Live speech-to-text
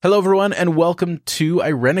Hello, everyone, and welcome to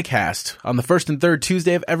Irenicast. On the first and third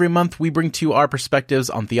Tuesday of every month, we bring to you our perspectives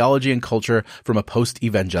on theology and culture from a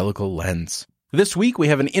post-evangelical lens. This week, we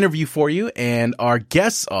have an interview for you, and our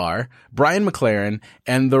guests are Brian McLaren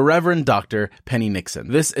and the Reverend Dr. Penny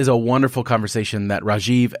Nixon. This is a wonderful conversation that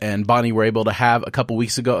Rajeev and Bonnie were able to have a couple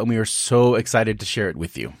weeks ago, and we are so excited to share it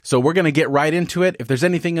with you. So we're going to get right into it. If there's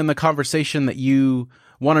anything in the conversation that you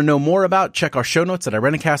want to know more about, check our show notes at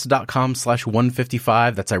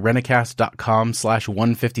irenicast.com/155. That's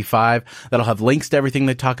irenicast.com/155. That'll have links to everything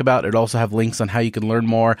they talk about. It'll also have links on how you can learn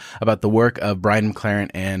more about the work of Brian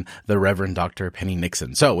McLaren and the Reverend Dr. Penny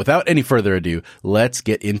Nixon. So without any further ado, let's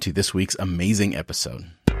get into this week's amazing episode.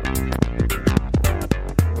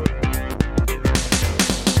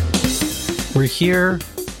 We're here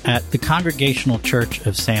at the Congregational Church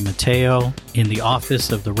of San Mateo in the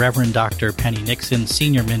office of the Reverend Dr. Penny Nixon,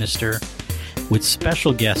 Senior Minister, with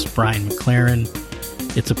special guest Brian McLaren.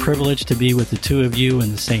 It's a privilege to be with the two of you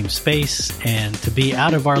in the same space and to be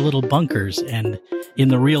out of our little bunkers and in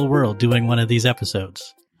the real world doing one of these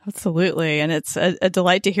episodes. Absolutely. And it's a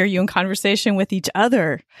delight to hear you in conversation with each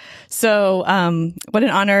other. So what an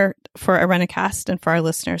honor for Irenicast and for our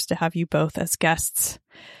listeners to have you both as guests.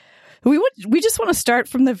 We just want to start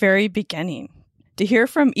from the very beginning to hear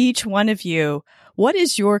from each one of you. What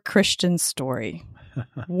is your Christian story?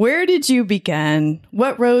 Where did you begin?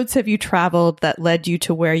 What roads have you traveled that led you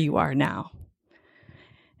to where you are now?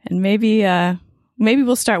 And maybe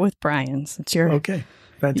we'll start with Brian, since you're okay.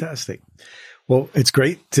 Fantastic. Well, it's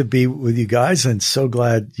great to be with you guys, and so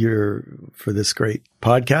glad you're for this great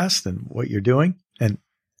podcast and what you're doing, and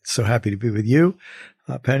so happy to be with you.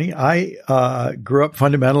 Penny, I grew up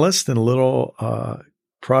fundamentalist in a little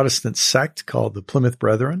Protestant sect called the Plymouth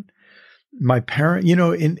Brethren. My parent,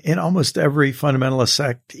 in almost every fundamentalist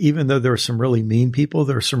sect, even though there are some really mean people,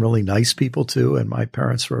 there are some really nice people too. And my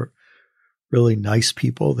parents were really nice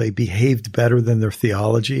people. They behaved better than their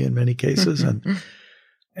theology in many cases.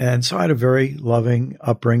 And so I had a very loving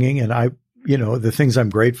upbringing. And the things I'm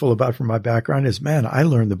grateful about from my background is, man, I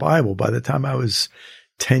learned the Bible. By the time I was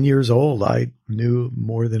 10 years old, I knew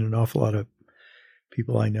more than an awful lot of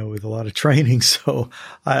people I know with a lot of training. So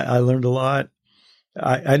I learned a lot.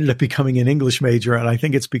 I ended up becoming an English major, and I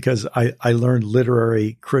think it's because I learned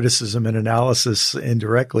literary criticism and analysis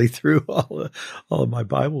indirectly through all of my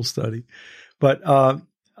Bible study. But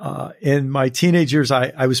in my teenage years,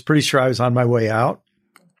 I was pretty sure I was on my way out.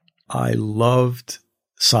 I loved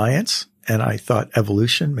science, and I thought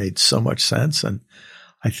evolution made so much sense. And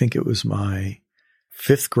I think it was my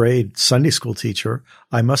fifth grade Sunday school teacher.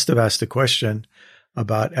 I must have asked a question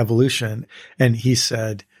about evolution, and he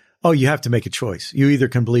said, "Oh, you have to make a choice. You either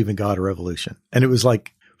can believe in God or evolution." And it was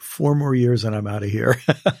like 4 more years and I'm out of here.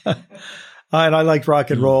 And I liked rock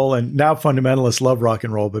and roll, and now fundamentalists love rock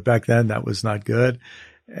and roll, but back then that was not good.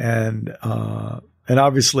 And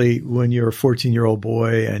obviously when you're a 14-year-old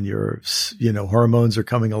boy and your, hormones are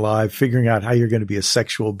coming alive, figuring out how you're going to be a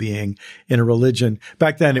sexual being in a religion.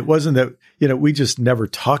 Back then it wasn't that, we just never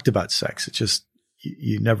talked about sex. It's just,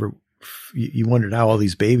 you wondered how all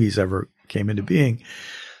these babies ever came into being.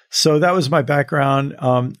 So that was my background.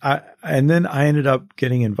 And then I ended up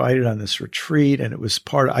getting invited on this retreat, and it was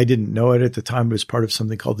I didn't know it at the time, it was part of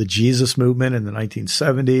something called the Jesus movement in the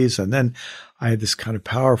 1970s. And then I had this kind of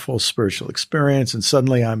powerful spiritual experience, and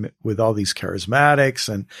suddenly I'm with all these charismatics.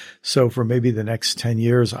 And so for maybe the next 10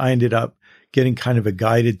 years, I ended up getting kind of a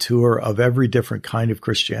guided tour of every different kind of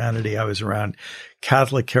Christianity. I was around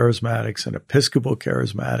Catholic charismatics and Episcopal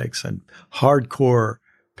charismatics and hardcore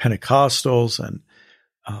Pentecostals, and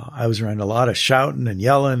I was around a lot of shouting and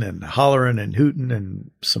yelling and hollering and hooting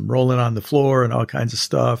and some rolling on the floor and all kinds of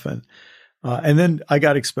stuff. And then I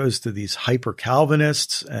got exposed to these hyper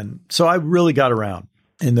Calvinists. And so I really got around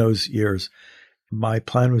in those years. My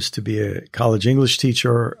plan was to be a college English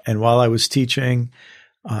teacher. And while I was teaching,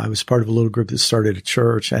 I was part of a little group that started a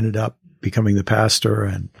church, ended up becoming the pastor,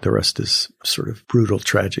 and the rest is sort of brutal,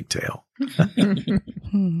 tragic tale.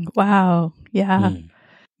 Wow. Yeah.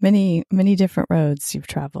 Many, many different roads you've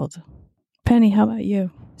traveled. Penny, how about you?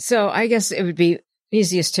 So I guess it would be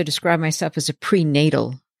easiest to describe myself as a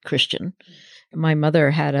prenatal Christian. My mother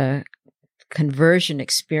had a conversion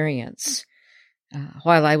experience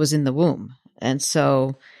while I was in the womb. And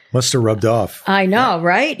so must have rubbed off. I know,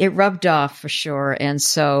 right? It rubbed off for sure. And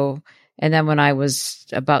then when I was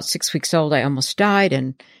about 6 weeks old, I almost died,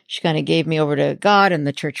 and she kind of gave me over to God, and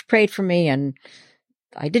the church prayed for me, and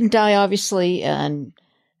I didn't die, obviously. And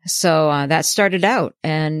so that started out.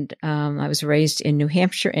 And I was raised in New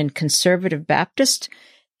Hampshire in Conservative Baptist.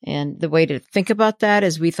 And the way to think about that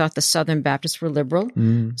is we thought the Southern Baptists were liberal.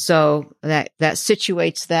 So that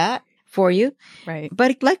situates that for you. Right.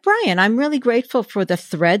 But like Brian, I'm really grateful for the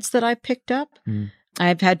threads that I picked up.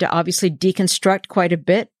 I've had to obviously deconstruct quite a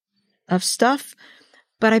bit of stuff,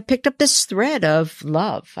 but I picked up this thread of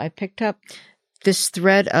love. I picked up this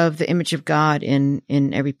thread of the image of God in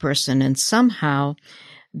every person. And somehow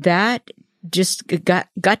that just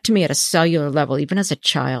got to me at a cellular level, even as a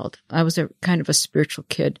child. I was a kind of a spiritual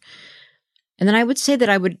kid. And then I would say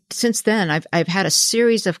that since then, I've had a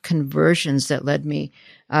series of conversions that led me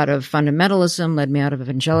out of fundamentalism, led me out of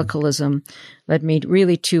evangelicalism, led me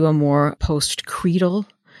really to a more post-creedal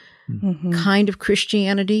kind of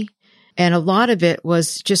Christianity. And a lot of it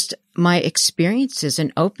was just my experiences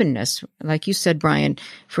and openness. Like you said, Brian,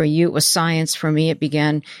 for you, it was science. For me, it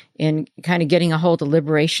began in kind of getting a hold of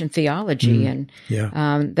liberation theology. And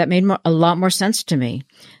that made a lot more sense to me.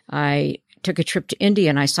 I took a trip to India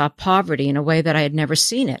and I saw poverty in a way that I had never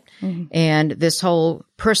seen it. And this whole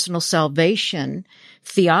personal salvation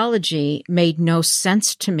theology made no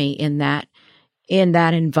sense to me in that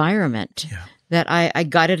environment. That I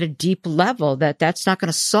got at a deep level that's not going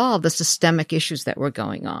to solve the systemic issues that were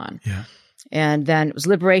going on. And then it was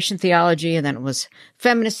liberation theology, and then it was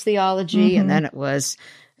feminist theology, and then it was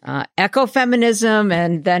ecofeminism,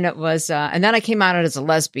 and then it was, and then I came out as a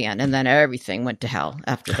lesbian, and then everything went to hell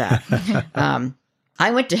after that.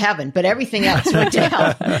 I went to heaven, but everything else went to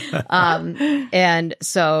hell. And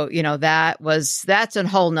so, that's a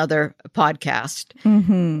whole nother podcast.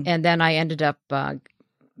 And then I ended up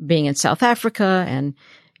being in South Africa and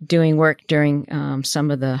doing work during some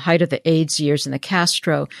of the height of the AIDS years in the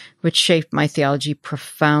Castro, which shaped my theology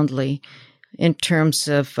profoundly in terms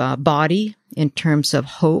of body, in terms of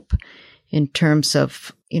hope, in terms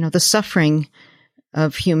of, the suffering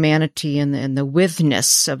of humanity and the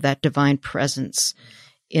withness of that divine presence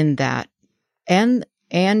in that, and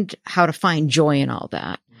how to find joy in all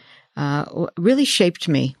that, really shaped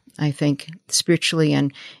me, I think, spiritually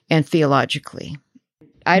and theologically.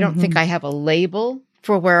 I don't think I have a label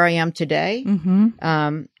for where I am today.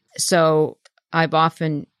 So I've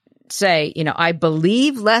often say, I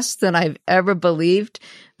believe less than I've ever believed,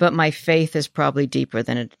 but my faith is probably deeper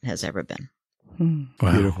than it has ever been.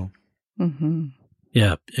 Wow. Beautiful.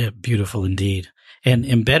 Yeah, beautiful indeed. And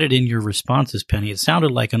embedded in your responses, Penny, it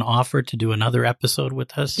sounded like an offer to do another episode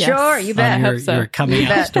with us. Yes. Sure, you bet. On your coming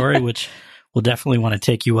out story, which we'll definitely want to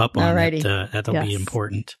take you up on. Alrighty. That'll be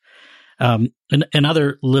important.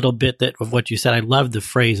 Another little bit of what you said, I love the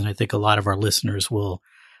phrase, and I think a lot of our listeners will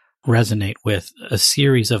resonate with a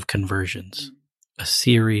series of conversions. A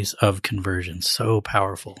series of conversions. So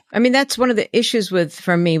powerful. I mean, that's one of the issues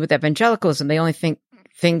for me with evangelicalism. They only think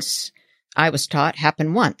things I was taught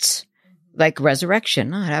happen once, like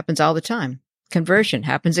resurrection. It happens all the time. Conversion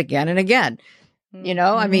happens again and again.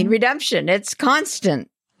 I mean, redemption, it's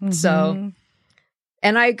constant. So,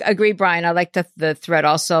 and I agree, Brian, I like the thread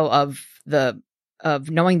also of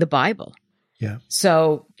knowing the Bible. Yeah.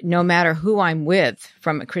 So no matter who I'm with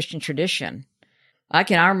from a Christian tradition, I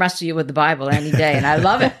can arm wrestle you with the Bible any day, and I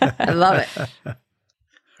love it. I love it.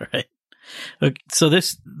 All right. Okay, so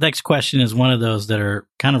this next question is one of those that are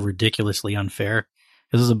kind of ridiculously unfair.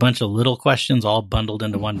 This is a bunch of little questions all bundled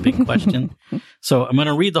into one big question. So I'm going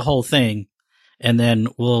to read the whole thing, and then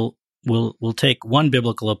we'll take one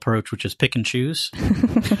biblical approach, which is pick and choose,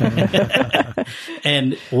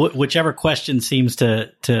 and whichever question seems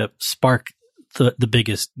to spark the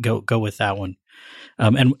biggest, go with that one.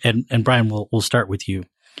 And Brian, we'll start with you.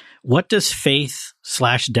 What does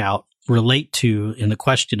faith/doubt relate to in the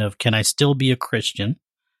question of, can I still be a Christian?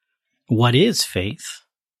 What is faith?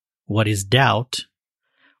 What is doubt?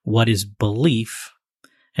 What is belief?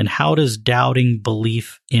 And how does doubting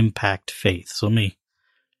belief impact faith? So let me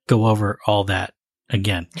go over all that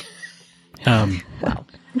again. Wow.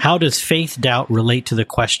 How does faith/doubt relate to the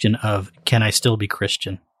question of, can I still be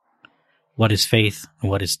Christian? What is faith and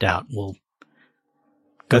what is doubt? We'll go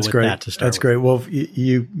That's with great. that to start That's with. great. Well,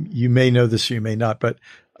 you may know this or you may not, but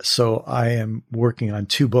so I am working on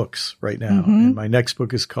 2 books right now. And my next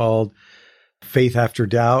book is called Faith After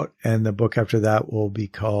Doubt, and the book after that will be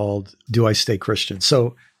called Do I Stay Christian?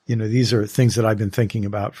 So, these are things that I've been thinking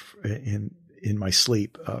about in my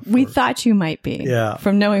sleep. We thought you might be,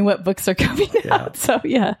 from knowing what books are coming out. So,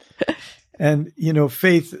 yeah. And,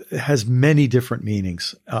 faith has many different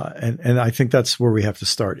meanings. And I think that's where we have to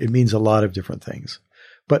start. It means a lot of different things.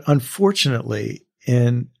 But unfortunately,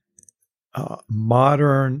 in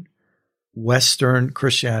modern Western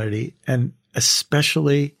Christianity, and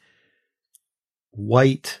especially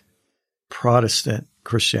white Protestant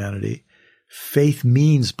Christianity, faith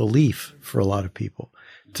means belief for a lot of people.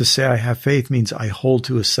 to say I have faith means I hold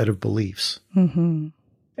to a set of beliefs. Mm-hmm.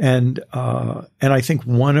 And I think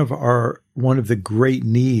one of the great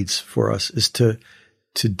needs for us is to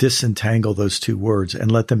disentangle those two words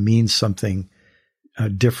and let them mean something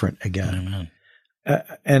different again.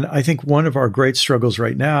 And I think one of our great struggles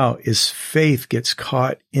right now is faith gets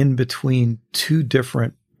caught in between two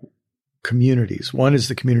different communities. One is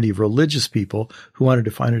the community of religious people who want to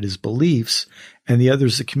define it as beliefs, and the other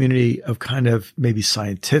is the community of kind of maybe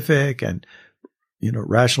scientific and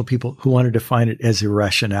rational people who want to define it as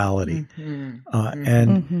irrationality,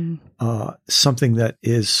 and something that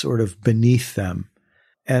is sort of beneath them.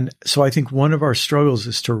 And so I think one of our struggles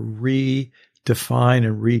is to redefine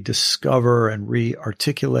and rediscover and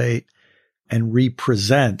re-articulate and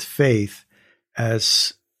represent faith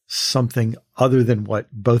as something other than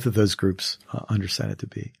what both of those groups understand it to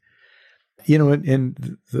be.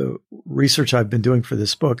 In the research I've been doing for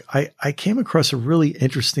this book, I came across a really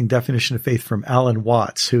interesting definition of faith from Alan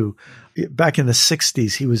Watts, who back in the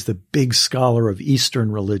 60s, he was the big scholar of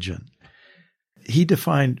Eastern religion. He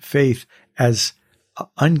defined faith as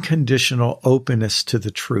unconditional openness to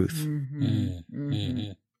the truth. And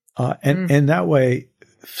that way,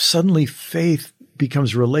 suddenly faith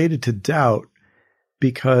becomes related to doubt,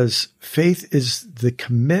 because faith is the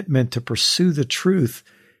commitment to pursue the truth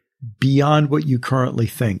beyond what you currently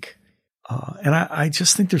think. And I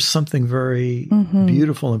just think there's something very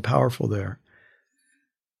beautiful and powerful there.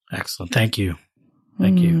 Excellent. Thank you.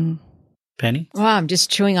 Thank you. Penny? Well, I'm just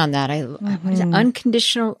chewing on that. What is it?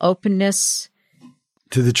 Unconditional openness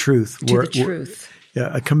to the truth. To the truth. Yeah,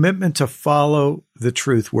 a commitment to follow the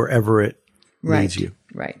truth wherever it leads you.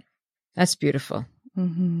 Right. That's beautiful.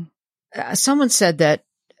 Someone said that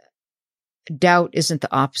doubt isn't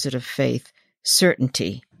the opposite of faith.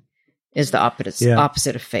 Certainty is the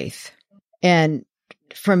opposite of faith. And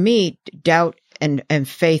for me, doubt and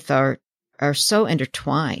faith are so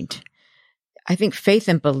intertwined. I think faith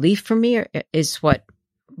and belief for me is what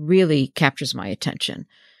really captures my attention.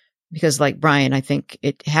 Because like Brian, I think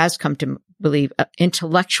it has come to believe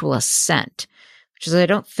intellectual assent, which is I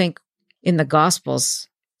don't think in the Gospels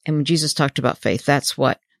and when Jesus talked about faith, that's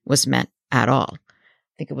what was meant at all.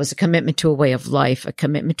 I think it was a commitment to a way of life, a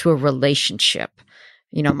commitment to a relationship.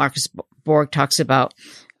 Marcus Borg talks about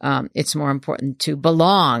it's more important to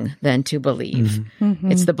belong than to believe.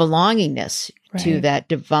 It's the belongingness to that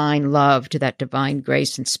divine love, to that divine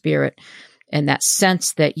grace and spirit, and that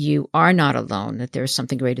sense that you are not alone, that there is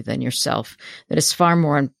something greater than yourself, that is far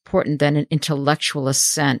more important than an intellectual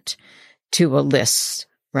assent to a list,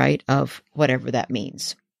 right, of whatever that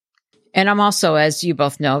means. And I'm also, as you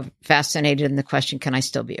both know, fascinated in the question, can I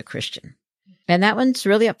still be a Christian? And that one's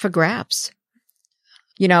really up for grabs.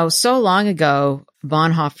 So long ago,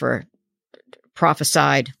 Bonhoeffer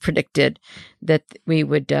predicted that we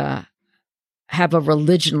would have a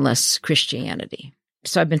religionless Christianity.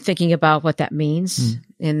 So I've been thinking about what that means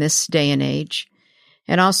in this day and age.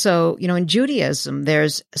 And also, in Judaism,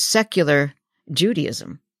 there's secular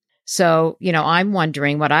Judaism. So, I'm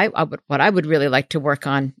wondering what I would really like to work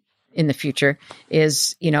on in the future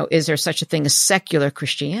is, is there such a thing as secular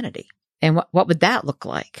Christianity? And what would that look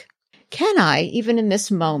like? Can I, even in this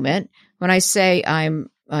moment, when I say I'm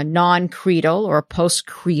a non-creedal or a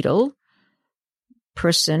post-creedal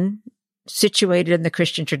person situated in the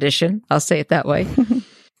Christian tradition, I'll say it that way,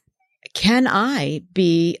 can I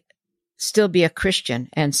still be a Christian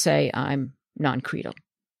and say I'm non-creedal?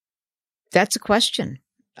 That's a question.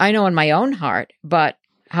 I know in my own heart, but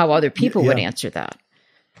how other people would answer that.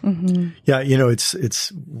 Yeah,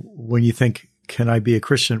 it's when you think, can I be a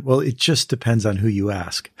Christian? Well, it just depends on who you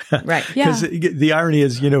ask. Right. Because the irony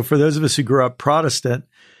is, for those of us who grew up Protestant,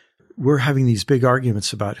 we're having these big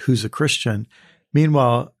arguments about who's a Christian.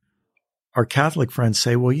 Meanwhile, our Catholic friends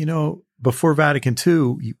say, well, before Vatican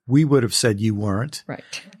II, we would have said you weren't.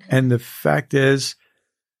 Right. And the fact is,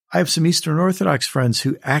 I have some Eastern Orthodox friends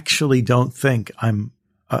who actually don't think I'm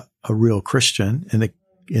a real Christian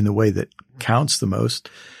in the way that counts the most.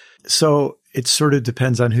 So it sort of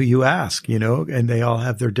depends on who you ask, and they all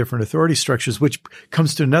have their different authority structures, which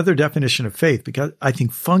comes to another definition of faith, because I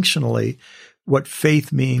think functionally what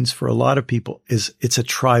faith means for a lot of people is it's a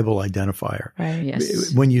tribal identifier. Right.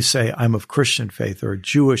 Yes. When you say I'm of Christian faith or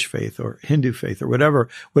Jewish faith or Hindu faith or whatever,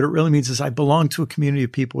 what it really means is I belong to a community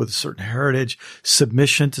of people with a certain heritage,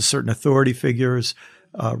 submission to certain authority figures,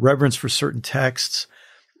 reverence for certain texts.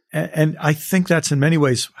 And I think that's in many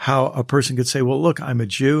ways how a person could say, well, look, I'm a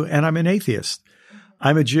Jew and I'm an atheist.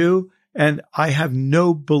 I'm a Jew and I have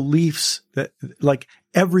no beliefs that, like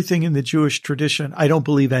everything in the Jewish tradition, I don't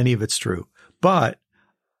believe any of it's true. But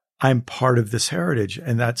I'm part of this heritage,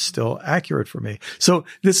 and that's still accurate for me. So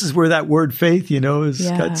this is where that word faith,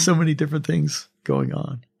 has got so many different things going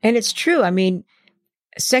on. And it's true. I mean,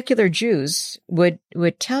 secular Jews would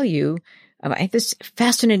tell you, I had this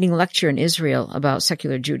fascinating lecture in Israel about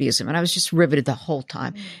secular Judaism, and I was just riveted the whole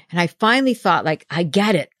time. And I finally thought, like, I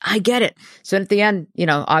get it. So at the end,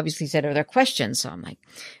 obviously said, are there questions? So I'm like,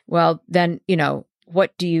 well, then,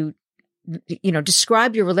 what do you,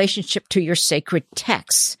 describe your relationship to your sacred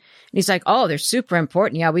texts? And he's like, oh, they're super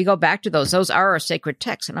important. Yeah, we go back to those. Those are our sacred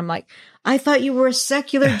texts. And I'm like, I thought you were a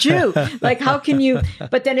secular Jew. Like, how can you?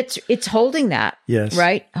 But then it's holding that, yes,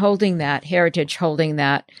 right? Holding that heritage, holding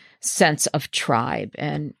that sense of tribe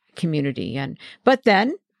and community. But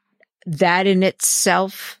then that in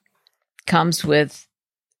itself comes with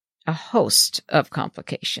a host of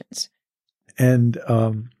complications. And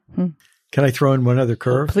can I throw in one other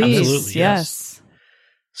curve? Oh, please. Absolutely, Yes.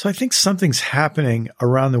 So I think something's happening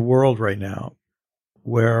around the world right now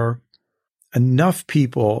where enough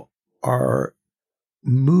people are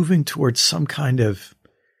moving towards some kind of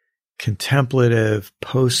contemplative,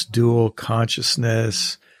 post-dual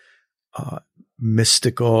consciousness,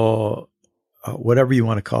 mystical, whatever you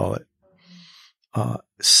want to call it,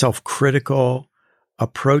 self-critical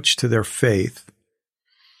approach to their faith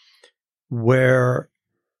where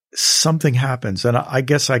something happens. And I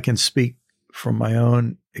guess I can speak from my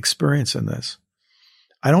own experience in this.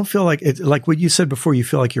 I don't feel like it, like what you said before, you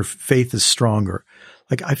feel like your faith is stronger.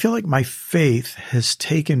 Like, I feel like my faith has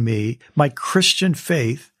taken me, my Christian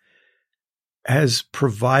faith has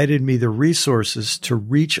provided me the resources to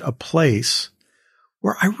reach a place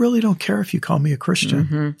where I really don't care if you call me a Christian.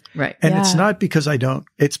 Mm-hmm. Right. And it's not because I don't,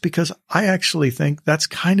 it's because I actually think that's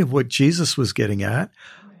kind of what Jesus was getting at.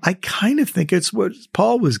 I kind of think it's what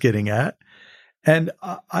Paul was getting at. And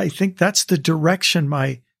I think that's the direction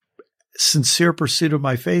my sincere pursuit of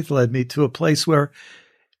my faith led me to, a place where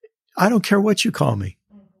I don't care what you call me.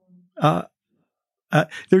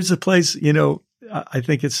 There's a place, I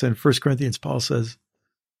think it's in 1 Corinthians, Paul says,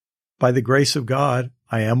 by the grace of God,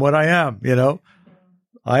 I am what I am,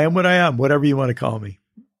 I am what I am, whatever you want to call me.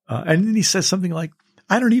 And then he says something like,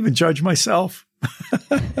 I don't even judge myself.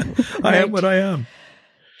 I am what I am.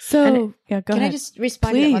 So, go ahead. Can I just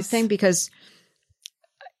respond to that one thing? Because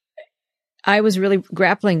I was really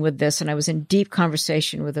grappling with this, and I was in deep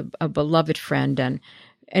conversation with a beloved friend, and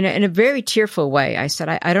in a very tearful way, I said,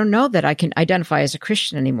 I don't know that I can identify as a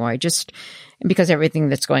Christian anymore. Because everything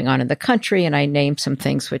that's going on in the country, and I named some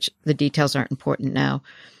things which the details aren't important now.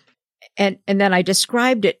 And then I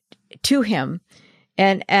described it to him,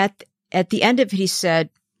 and at the end of it, he said,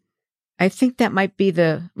 I think that might be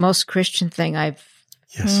the most Christian thing I've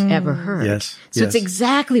ever heard. Yes. So it's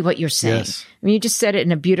exactly what you're saying. Yes. I mean, you just said it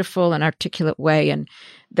in a beautiful and articulate way. And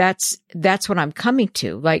that's what I'm coming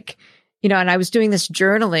to. Like, and I was doing this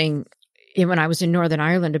journaling when I was in Northern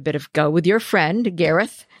Ireland a bit ago with your friend,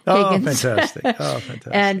 Gareth Higgins. Fantastic. Oh,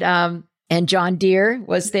 fantastic. And John Deere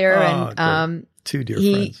was there. And two dear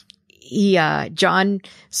friends. John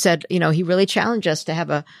said, he really challenged us to have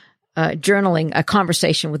a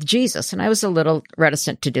conversation with Jesus. And I was a little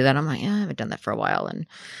reticent to do that. I'm like, I haven't done that for a while.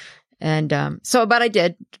 But I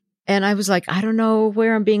did. And I was like, I don't know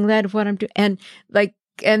where I'm being led, what I'm doing.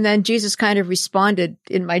 And then Jesus kind of responded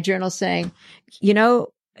in my journal saying, you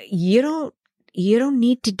don't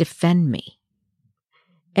need to defend me.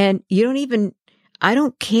 And I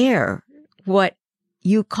don't care what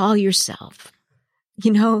you call yourself.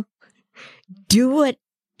 Do what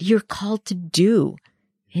you're called to do.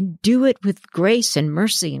 And do it with grace and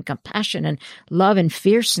mercy and compassion and love and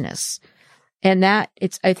fierceness. And I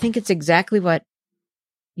think it's exactly what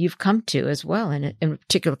you've come to as well in a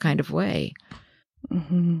particular kind of way.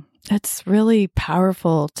 Mm-hmm. That's really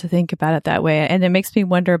powerful to think about it that way. And it makes me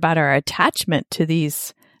wonder about our attachment to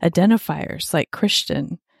these identifiers like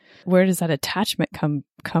Christian. Where does that attachment come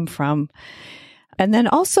from? And then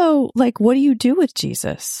also, like, what do you do with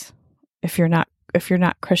Jesus if you're not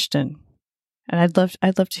Christian? And I'd love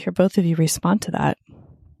to hear both of you respond to that.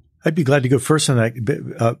 I'd be glad to go first on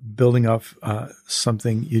that, building off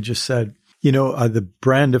something you just said. The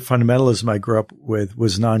brand of fundamentalism I grew up with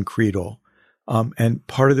was non-creedal. And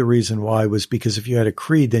part of the reason why was because if you had a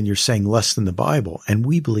creed, then you're saying less than the Bible. And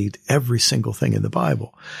we believed every single thing in the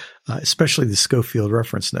Bible, especially the Schofield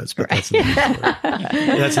reference notes. But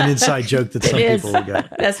that's an inside joke that some people will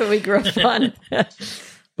get. That's what we grew up on.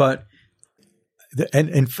 But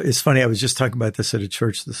and it's funny, I was just talking about this at a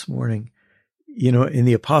church this morning. In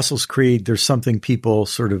the Apostles' Creed, there's something people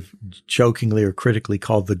sort of jokingly or critically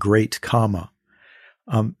call the great comma.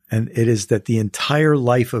 And it is that the entire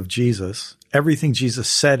life of Jesus, everything Jesus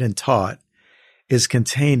said and taught, is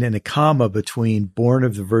contained in a comma between born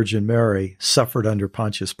of the Virgin Mary, suffered under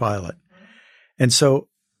Pontius Pilate. And so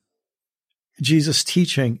Jesus'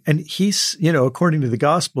 teaching, and he's, according to the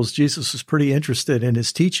Gospels, Jesus was pretty interested in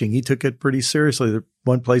his teaching. He took it pretty seriously. There's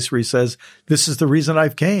one place where he says, this is the reason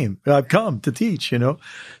I've come to teach,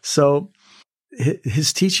 So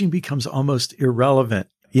his teaching becomes almost irrelevant,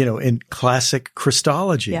 in classic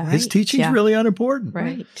Christology. Yeah, his teaching's really unimportant.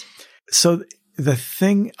 Right. So the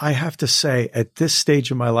thing I have to say at this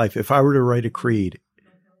stage of my life, if I were to write a creed,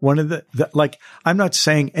 one of I'm not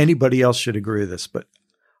saying anybody else should agree with this, but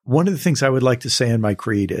one of the things I would like to say in my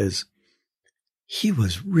creed is he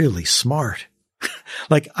was really smart.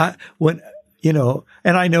 And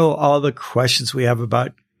I know all the questions we have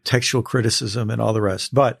about textual criticism and all the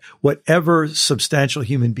rest, but whatever substantial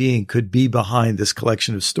human being could be behind this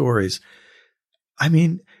collection of stories, I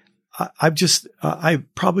mean, I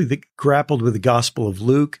probably grappled with the Gospel of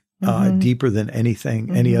Luke deeper than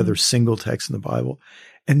any other single text in the Bible.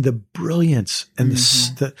 And the brilliance and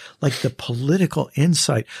the political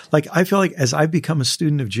insight. I feel like as I become a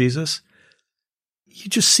student of Jesus, you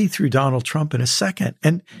just see through Donald Trump in a second.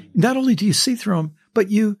 And not only do you see through him,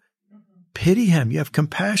 but you pity him. You have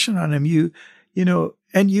compassion on him.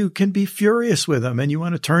 And you can be furious with him and you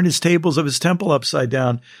want to turn his tables of his temple upside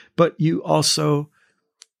down. But you also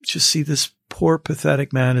just see this poor,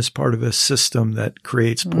 pathetic man as part of a system that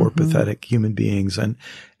creates poor, pathetic human beings. And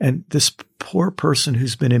this poor person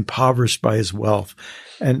who's been impoverished by his wealth.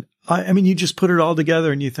 And I mean, you just put it all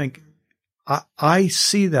together and you think, I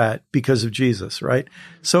see that because of Jesus, right?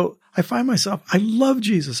 So I find myself, I love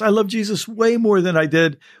Jesus. I love Jesus way more than I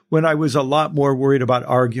did when I was a lot more worried about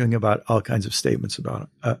arguing about all kinds of statements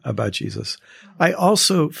about Jesus. I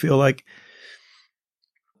also feel like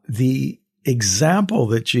the example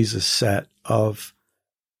that Jesus set of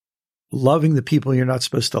loving the people you're not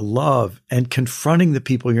supposed to love and confronting the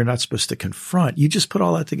people you're not supposed to confront, you just put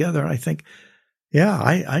all that together. And I think, yeah,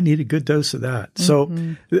 I need a good dose of that. So,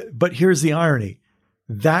 but here's the irony.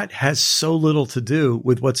 That has so little to do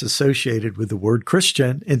with what's associated with the word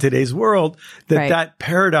Christian in today's world that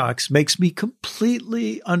paradox makes me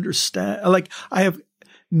completely understand. I have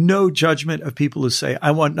no judgment of people who say,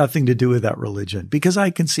 I want nothing to do with that religion, because I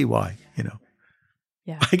can see why,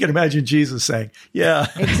 Yeah. I can imagine Jesus saying, yeah,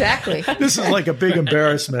 exactly. This is like a big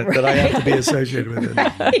embarrassment that I have to be associated with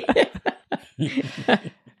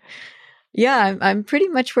it. Yeah, I'm pretty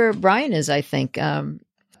much where Brian is, I think.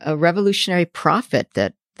 A revolutionary prophet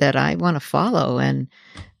that I want to follow, and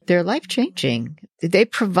they're life-changing. They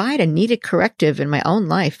provide a needed corrective in my own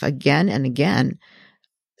life again and again.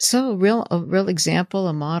 So a real example,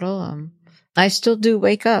 a model. I still do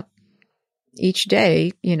wake up each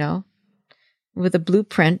day, with a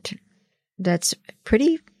blueprint that's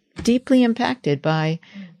pretty deeply impacted by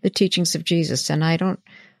the teachings of Jesus. And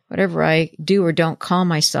whatever I do or don't call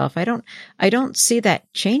myself, I don't see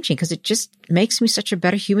that changing, because it just makes me such a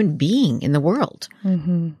better human being in the world.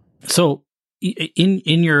 Mm-hmm. So in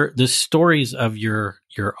the stories of your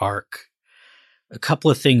arc, a couple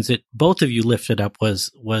of things that both of you lifted up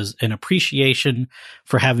was an appreciation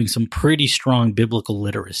for having some pretty strong biblical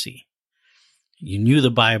literacy. You knew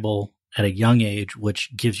the Bible at a young age,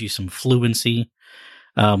 which gives you some fluency.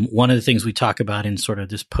 One of the things we talk about in sort of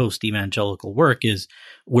this post-evangelical work is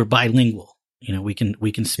we're bilingual. We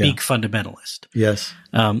can speak fundamentalist. Yes.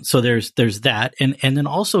 So there's that. And then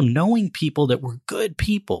also knowing people that were good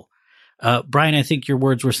people. Brian, I think your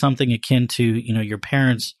words were something akin to, your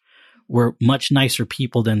parents were much nicer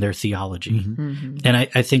people than their theology. Mm-hmm. And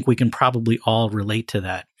I think we can probably all relate to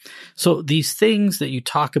that. So these things that you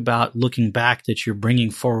talk about looking back that you're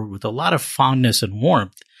bringing forward with a lot of fondness and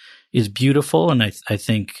warmth is beautiful, and I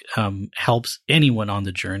think helps anyone on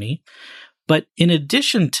the journey. But in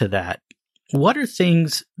addition to that, what are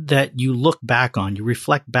things that you look back on, you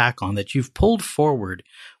reflect back on, that you've pulled forward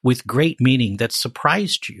with great meaning that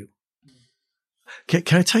surprised you?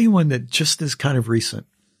 Can I tell you one that just is kind of recent?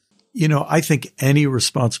 I think any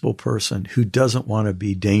responsible person who doesn't want to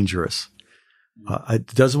be dangerous,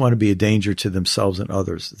 doesn't want to be a danger to themselves and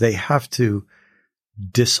others, they have to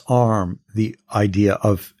disarm the idea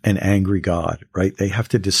of an angry God, right? They have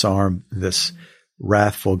to disarm this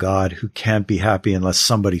wrathful God who can't be happy unless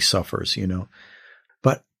somebody suffers,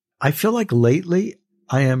 But I feel like lately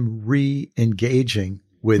I am re-engaging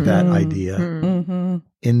with that idea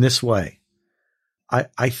in this way.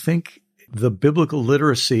 I think the biblical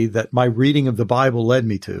literacy that my reading of the Bible led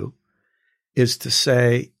me to is to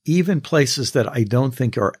say, even places that I don't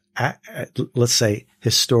think are, let's say,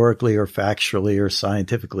 historically or factually or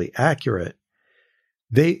scientifically accurate,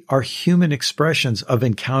 they are human expressions of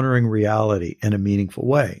encountering reality in a meaningful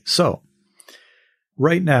way. So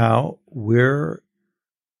right now we're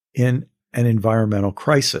in an environmental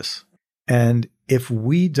crisis. And if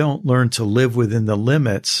we don't learn to live within the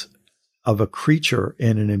limits of a creature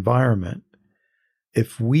in an environment,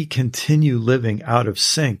 if we continue living out of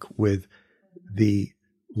sync with the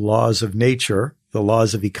laws of nature, the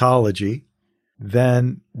laws of ecology,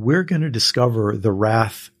 then we're going to discover the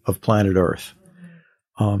wrath of planet Earth.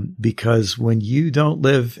 Because when you don't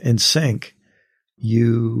live in sync,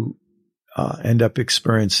 you end up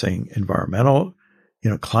experiencing environmental,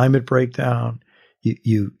 climate breakdown.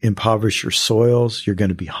 You impoverish your soils. You're going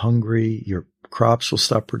to be hungry. Your crops will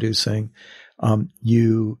stop producing.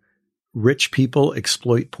 Rich people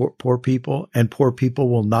exploit poor people, and poor people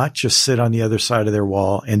will not just sit on the other side of their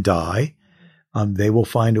wall and die. They will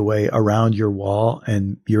find a way around your wall,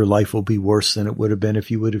 and your life will be worse than it would have been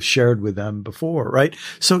if you would have shared with them before, right?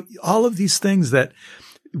 So all of these things that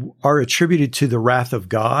are attributed to the wrath of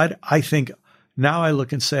God, I think now I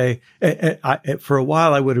look and say, for a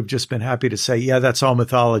while, I would have just been happy to say, yeah, that's all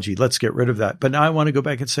mythology. Let's get rid of that. But now I want to go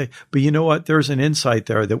back and say, but you know what? There's an insight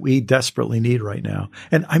there that we desperately need right now.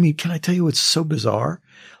 And I mean, can I tell you what's so bizarre?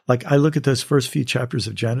 Like I look at those first few chapters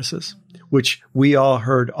of Genesis, which we all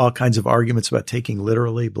heard all kinds of arguments about taking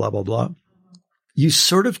literally, blah, blah, blah. You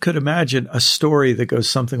sort of could imagine a story that goes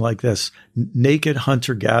something like this. Naked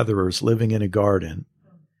hunter-gatherers living in a garden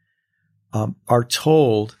are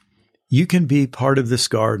told, you can be part of this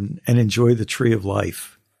garden and enjoy the tree of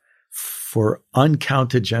life for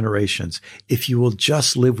uncounted generations if you will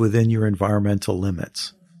just live within your environmental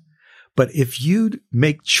limits. But if you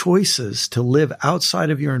make choices to live outside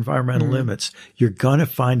of your environmental limits, you're going to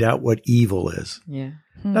find out what evil is. Yeah.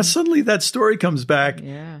 Now, suddenly that story comes back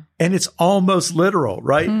and it's almost literal,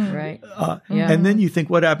 right? Right. And then you think,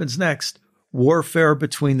 what happens next? Warfare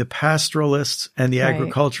between the pastoralists and the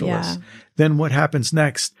agriculturalists. Yeah. Then what happens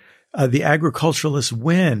next? The agriculturalists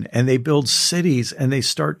win and they build cities and they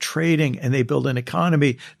start trading and they build an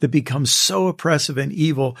economy that becomes so oppressive and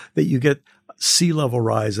evil that you get sea level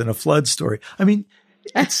rise and a flood story. I mean,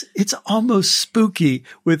 it's almost spooky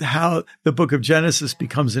with how the book of Genesis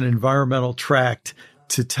becomes an environmental tract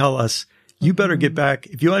to tell us, you better get back.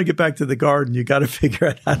 If you want to get back to the garden, you got to figure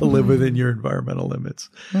out how to live within your environmental limits.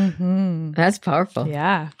 That's powerful.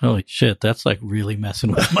 Yeah. Holy shit. That's like really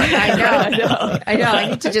messing with my head. I know. I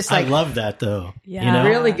need to just I love that though. Yeah.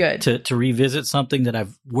 Really good. To revisit something that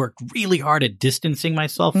I've worked really hard at distancing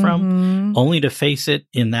myself from, only to face it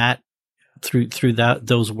in that through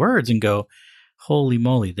those words and go, holy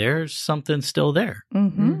moly, there's something still there.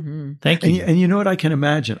 Thank you. And you know what I can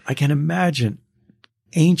imagine? I can imagine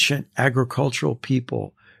ancient agricultural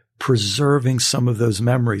people preserving some of those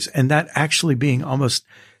memories, and that actually being almost,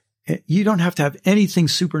 you don't have to have anything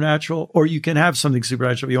supernatural, or you can have something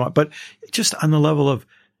supernatural if you want, but just on the level of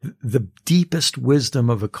the deepest wisdom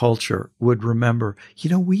of a culture would remember,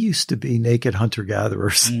 we used to be naked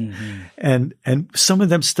hunter-gatherers and some of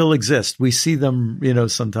them still exist. We see them,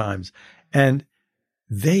 sometimes, and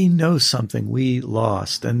they know something we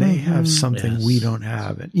lost and they have something we don't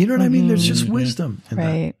have. And you know what I mean? There's just wisdom in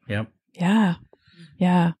right. that. Yep. Yeah.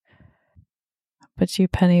 Yeah. But you,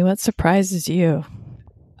 Penny, what surprises you?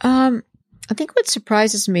 I think what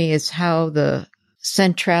surprises me is how the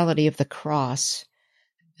centrality of the cross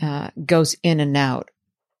goes in and out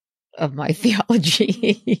of my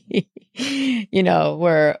theology,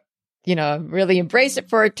 where, I really embrace it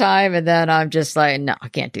for a time and then I'm just like, no, I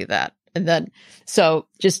can't do that. And then, so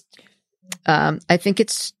just, I think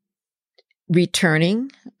it's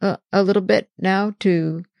returning a little bit now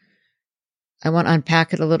I want to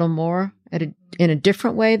unpack it a little more in a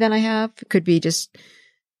different way than I have. It could be just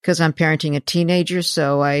because I'm parenting a teenager.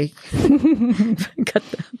 So I got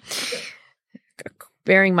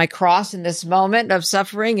bearing my cross in this moment of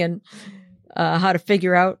suffering and, how to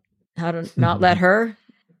figure out how to not let her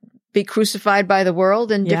be crucified by the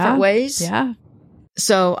world in different ways. Yeah.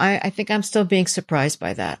 So I think I'm still being surprised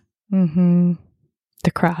by that. The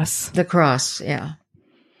cross. The cross, yeah.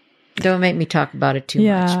 Don't make me talk about it too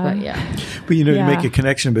much, but yeah. But to make a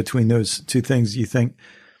connection between those two things, you think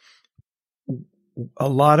a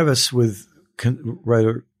lot of us with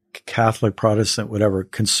whether Catholic, Protestant, whatever,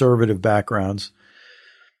 conservative backgrounds,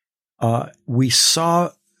 we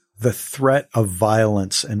saw the threat of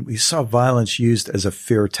violence, and we saw violence used as a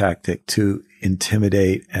fear tactic to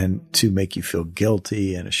intimidate and to make you feel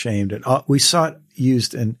guilty and ashamed. And we saw it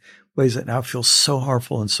used in ways that now feel so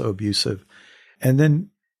harmful and so abusive. And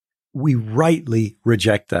then we rightly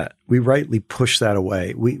reject that. We rightly push that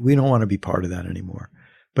away. We don't want to be part of that anymore.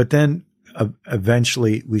 But then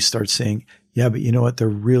eventually we start seeing, yeah, but you know what? There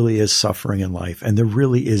really is suffering in life, and there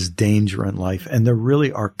really is danger in life, and there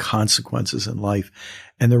really are consequences in life,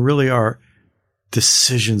 and there really are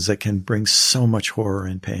decisions that can bring so much horror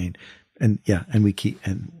and pain. And yeah, and we keep,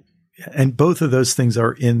 and both of those things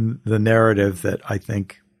are in the narrative that I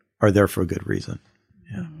think are there for a good reason.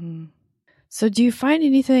 Yeah. Mm-hmm. So do you find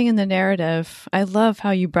anything in the narrative? I love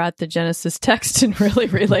how you brought the Genesis text and really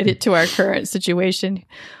relate it to our current situation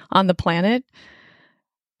on the planet.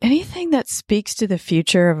 Anything that speaks to the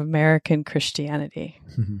future of American Christianity?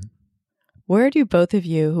 Mm-hmm. Where do both of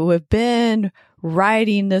you, who have been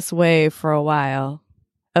riding this wave for a while,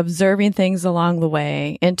 observing things along the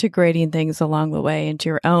way, integrating things along the way into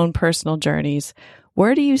your own personal journeys,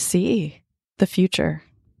 where do you see the future?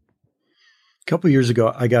 A couple of years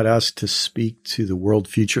ago, I got asked to speak to the World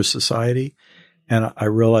Future Society, and I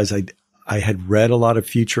realized I had read a lot of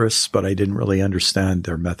futurists, but I didn't really understand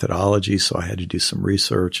their methodology, so I had to do some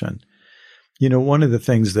research. And, you know, one of the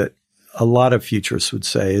things that a lot of futurists would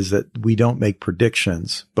say is that we don't make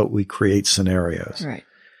predictions, but we create scenarios. Right.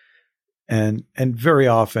 And very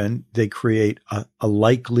often they create a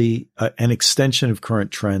likely, an extension of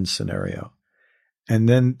current trend scenario. And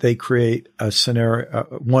then they create a scenario,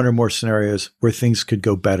 one or more scenarios where things could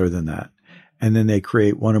go better than that. And then they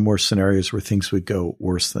create one or more scenarios where things would go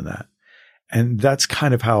worse than that. And that's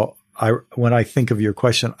kind of how when I think of your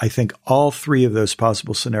question, I think all three of those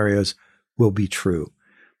possible scenarios will be true.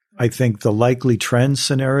 I think the likely trend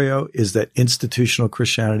scenario is that institutional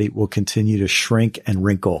Christianity will continue to shrink and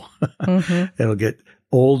wrinkle. Mm-hmm. It'll get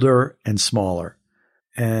older and smaller.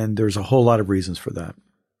 And there's a whole lot of reasons for that.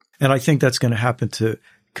 And I think that's going to happen to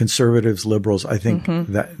conservatives, liberals. I think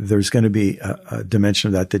that there's going to be a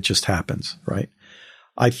dimension of that just happens, right?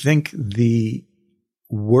 I think the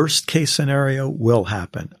worst case scenario will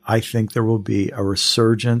happen. I think there will be a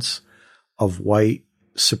resurgence of white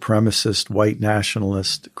supremacist, white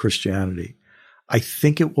nationalist Christianity. I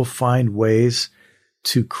think it will find ways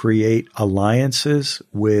to create alliances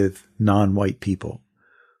with non-white people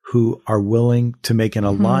who are willing to make an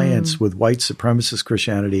alliance with white supremacist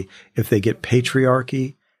Christianity if they get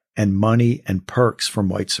patriarchy and money and perks from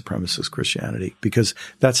white supremacist Christianity, because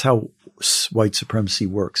that's how white supremacy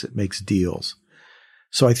works. It makes deals.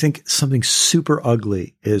 So I think something super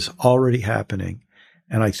ugly is already happening,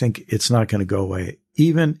 and I think it's not going to go away.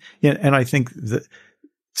 And I think that,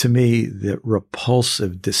 to me, the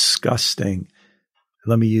repulsive, disgusting,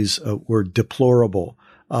 let me use a word, deplorable,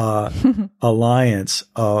 alliance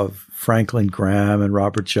of Franklin Graham and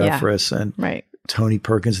Robert Jeffress and Tony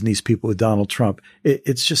Perkins and these people with Donald Trump.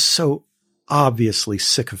 It's just so obviously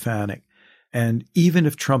sycophantic. And even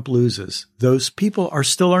if Trump loses, those people are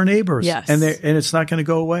still our neighbors. Yes. And it's not going to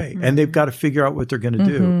go away. Mm-hmm. And they've got to figure out what they're going to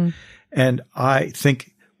do. And I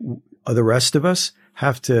think the rest of us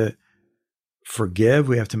have to forgive.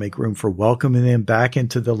 We have to make room for welcoming them back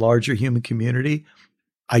into the larger human community.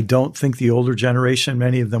 I don't think the older generation,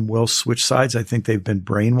 many of them will switch sides. I think they've been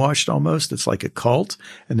brainwashed almost. It's like a cult,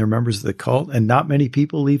 and they're members of the cult. And not many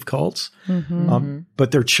people leave cults,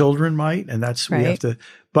 but their children might. And that's, we have to,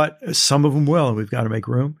 but some of them will, and we've got to make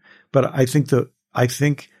room. But I think that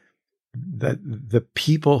the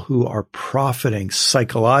people who are profiting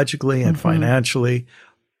psychologically and financially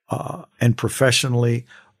and professionally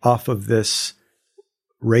off of this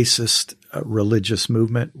racist religious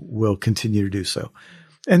movement will continue to do so.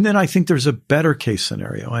 And then I think there's a better case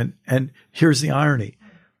scenario. And here's the irony.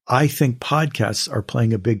 I think podcasts are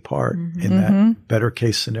playing a big part in that better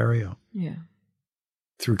case scenario. Yeah.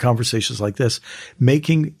 Through conversations like this,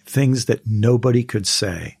 making things that nobody could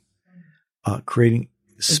say, creating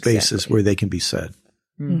spaces where they can be said.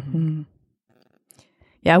 Mm-hmm.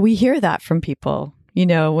 Yeah, we hear that from people,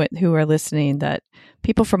 who are listening, that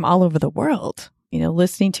people from all over the world,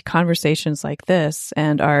 listening to conversations like this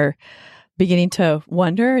and are beginning to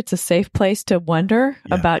wonder. It's a safe place to wonder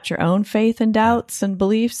about your own faith and doubts and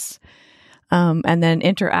beliefs, and then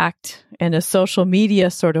interact in a social media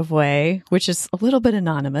sort of way, which is a little bit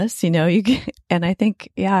anonymous, and I think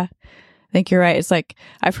you're right. It's like,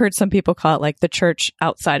 I've heard some people call it like the church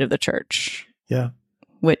outside of the church. Yeah.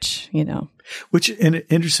 Which in an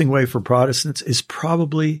interesting way for Protestants is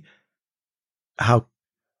probably how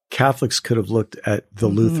Catholics could have looked at the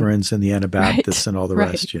Lutherans and the Anabaptists and all the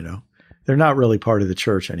rest, They're not really part of the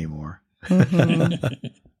church anymore.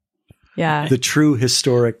 Yeah. The true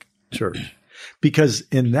historic church. Because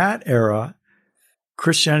in that era,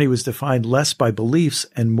 Christianity was defined less by beliefs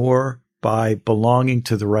and more by belonging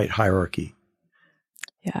to the right hierarchy.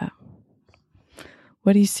 Yeah.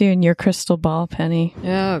 What do you see in your crystal ball, Penny?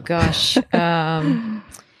 Oh, gosh.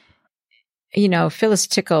 Phyllis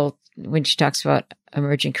Tickle, when she talks about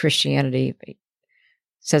emerging Christianity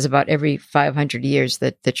says about every 500 years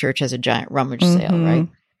that the church has a giant rummage sale, right?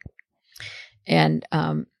 And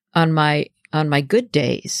on my good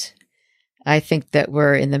days, I think that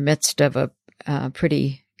we're in the midst of a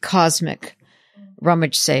pretty cosmic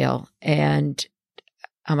rummage sale. And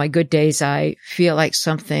on my good days, I feel like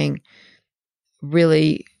something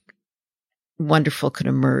really wonderful could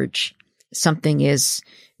emerge. Something is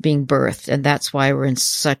being birthed, and that's why we're in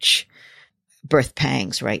such birth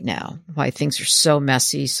pangs right now, why things are so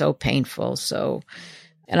messy, so painful.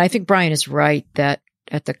 And I think Brian is right that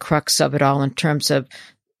at the crux of it all, in terms of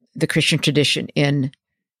the Christian tradition in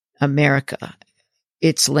America,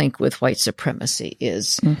 its link with white supremacy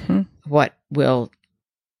is what will,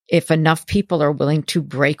 if enough people are willing to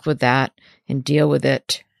break with that and deal with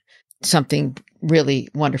it, something really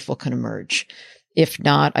wonderful can emerge. If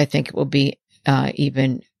not, I think it will be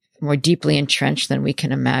even more deeply entrenched than we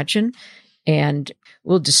can imagine, and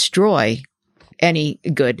will destroy any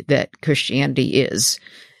good that Christianity is,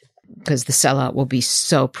 because the sellout will be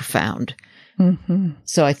so profound.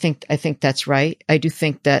 So I think that's right. I do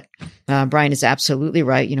think that Brian is absolutely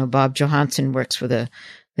right. You know, Bob Johansson works for the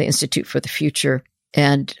Institute for the Future,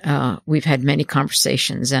 and we've had many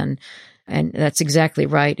conversations, and that's exactly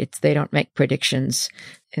right. They don't make predictions.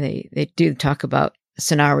 They do talk about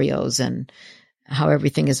scenarios and how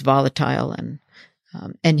everything is volatile.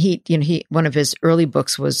 And he one of his early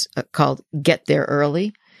books was called Get There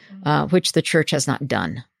Early, which the church has not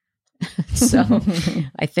done. So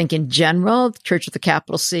I think in general, the church with a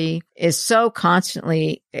capital C is so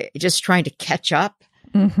constantly just trying to catch up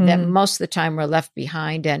that most of the time we're left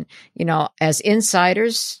behind. And, you know, as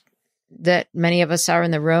insiders that many of us are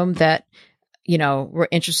in the room, that, you know, we're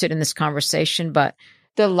interested in this conversation, but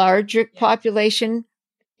the larger population,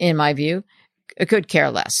 in my view, could care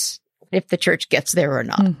less if the church gets there or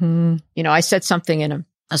not. You know, I said something in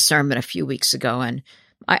a sermon a few weeks ago, and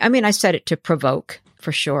I mean, I said it to provoke,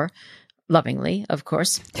 for sure, lovingly, of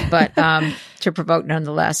course, but to provoke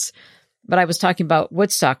nonetheless. But I was talking about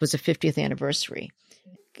Woodstock was the 50th anniversary.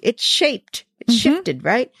 It shifted,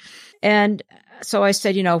 right? And so I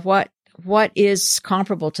said, you know, what is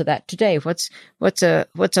comparable to that today? What's a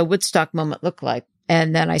Woodstock moment look like?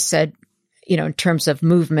 And then I said, you know, in terms of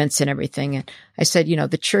movements and everything, and I said, you know,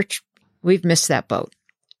 the church, we've missed that boat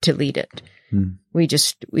to lead it. We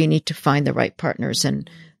need to find the right partners and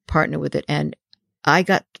partner with it. And I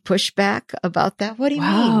got pushback about that. What do you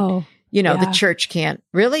mean? You know, the church can't.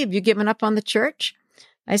 Really? Have you given up on the church?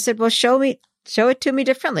 I said, well, show it to me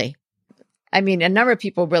differently. I mean, a number of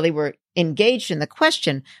people really were engaged in the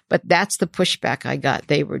question, but that's the pushback I got.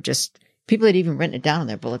 They were just, people had even written it down in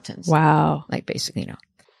their bulletins. Wow. Like basically, you know,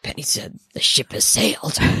 Penny said, the ship has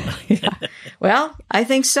sailed. Well, I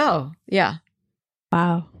think so. Yeah.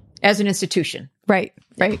 Wow. As an institution. Right.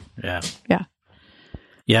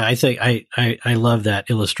 Yeah, I think I love that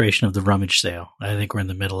illustration of the rummage sale. I think we're in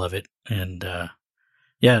the middle of it. And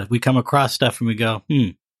we come across stuff and we go,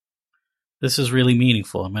 this is really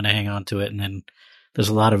meaningful. I'm going to hang on to it. And then there's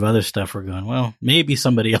a lot of other stuff we're going, well, maybe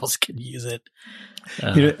somebody else could use it.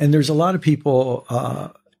 You know, and there's a lot of people,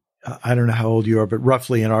 I don't know how old you are, but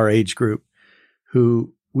roughly in our age group,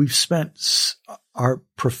 who we've spent our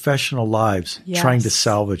professional lives trying to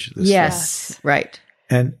salvage this stuff. Right.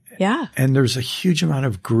 And there's a huge amount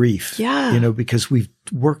of grief, you know, because we've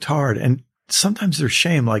worked hard, and sometimes there's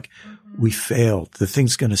shame, like we failed, the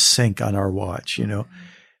thing's going to sink on our watch, you know.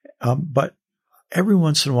 But every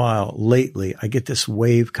once in a while, lately, I get this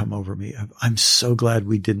wave come over me of, I'm so glad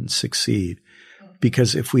we didn't succeed,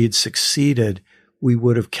 because if we had succeeded, we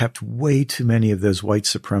would have kept way too many of those white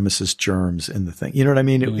supremacist germs in the thing. You know what I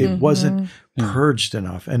mean? It wasn't purged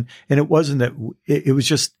enough. And it wasn't that it was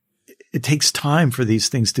just, it takes time for these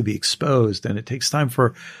things to be exposed, and it takes time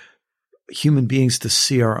for human beings to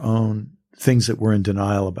see our own things that we're in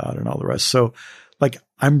denial about and all the rest. So like,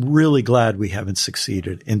 I'm really glad we haven't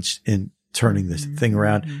succeeded in turning this thing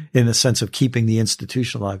around in the sense of keeping the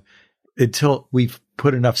institution alive until we've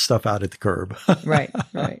put enough stuff out at the curb. Right.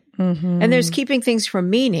 And there's keeping things from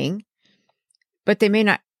meaning, but they may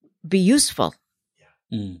not be useful.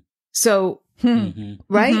 So,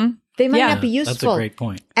 right? They might not be useful. That's a great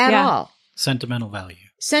point. At all. Sentimental value.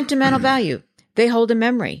 Sentimental value. They hold a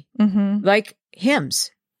memory. Like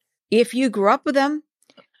hymns. If you grew up with them,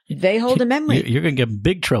 they hold a memory. You're going to get in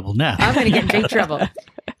big trouble now. I'm going to get in big trouble.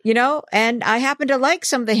 You know, and I happen to like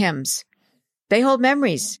some of the hymns. They hold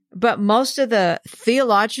memories. But most of the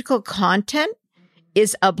theological content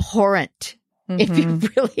is abhorrent. If you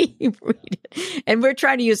really read it. And we're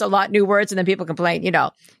trying to use a lot new words, and then people complain, you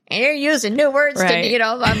know, and you're using new words. Right. You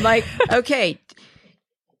know, I'm like, okay,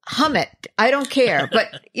 hum it. I don't care.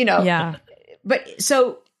 But, Yeah. But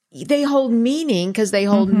so they hold meaning because they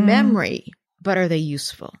hold memory, but are they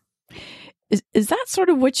useful? Is that sort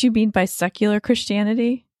of what you mean by secular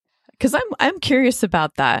Christianity? Because I'm curious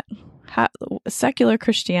about that. How, secular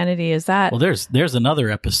Christianity, is that? Well, there's another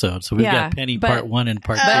episode, so we've got Penny part 1 and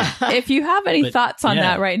part 2. If you have any thoughts on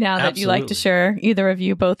that right now that you'd like to share, either of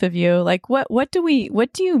you, both of you, like what do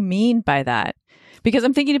you mean by that? Because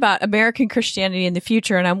I'm thinking about American Christianity in the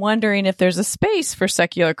future, and I'm wondering if there's a space for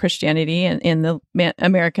secular Christianity in the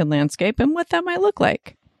American landscape and what that might look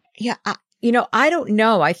like. Yeah, I don't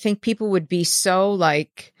know. I think people would be so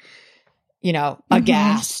like,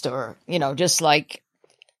 aghast or, just like,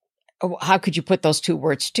 how could you put those two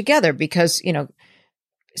words together? Because,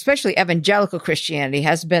 especially evangelical Christianity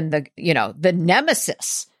has been the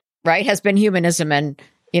nemesis, right? Has been humanism and,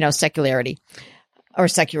 secularity or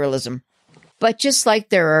secularism. But just like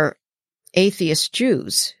there are atheist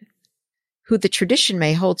Jews who the tradition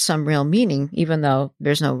may hold some real meaning, even though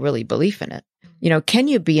there's no really belief in it. Can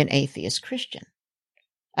you be an atheist Christian?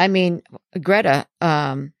 I mean, Greta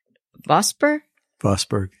Vosper?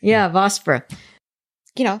 Vosberg. Yeah, Vosper.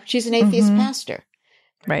 She's an atheist pastor.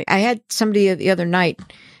 Right. I had somebody the other night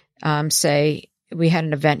say, we had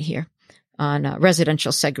an event here on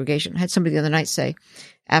residential segregation. I had somebody the other night say,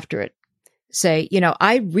 after it,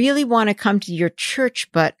 I really want to come to your church,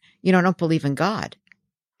 but, I don't believe in God.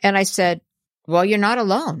 And I said, well, you're not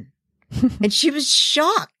alone. And she was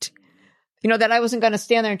shocked, that I wasn't going to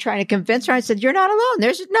stand there and try to convince her. I said, you're not alone.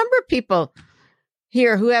 There's a number of people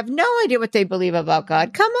here who have no idea what they believe about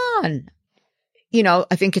God. Come on.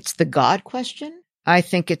 I think it's the God question. I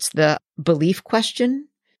think it's the belief question.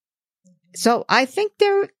 So I think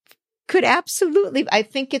there could I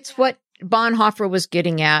think it's what Bonhoeffer was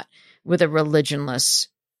getting at with a religionless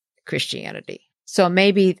Christianity. So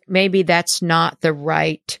maybe that's not the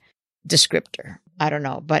right descriptor. I don't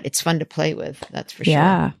know, but it's fun to play with. That's for sure.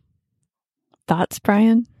 Yeah. Thoughts,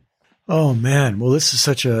 Brian? Oh man. Well, this is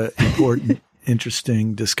such a important,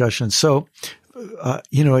 interesting discussion. So,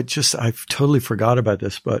 I've totally forgot about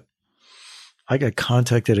this, but I got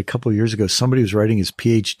contacted a couple of years ago. Somebody was writing his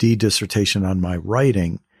PhD dissertation on my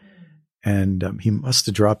writing, and he must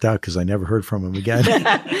have dropped out because I never heard from him again.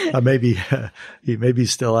 Maybe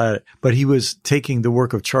he's still at it. But he was taking the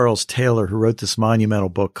work of Charles Taylor, who wrote this monumental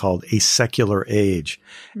book called A Secular Age.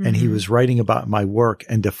 Mm-hmm. And he was writing about my work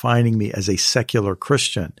and defining me as a secular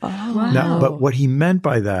Christian. Oh, wow. Now, but what he meant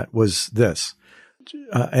by that was this.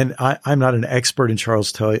 And I'm not an expert in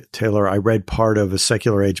Charles Taylor. I read part of A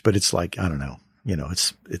Secular Age, but it's like, I don't know,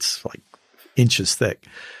 it's like inches thick.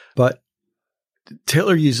 But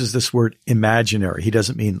Taylor uses this word imaginary. He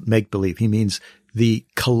doesn't mean make believe. He means the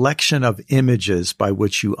collection of images by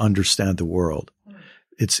which you understand the world.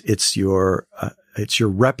 It's your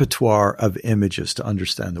repertoire of images to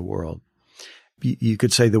understand the world. You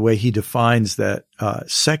could say the way he defines that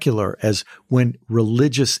secular as when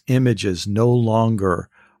religious images no longer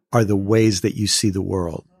are the ways that you see the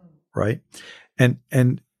world, right?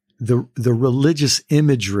 And the religious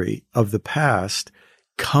imagery of the past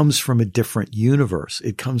comes from a different universe.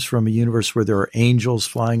 It comes from a universe where there are angels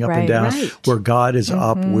flying up and down, where God is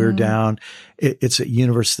up, we're down. It's a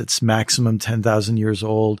universe that's maximum 10,000 years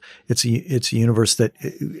old. It's a universe that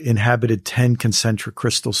inhabited 10 concentric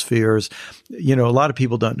crystal spheres. A lot of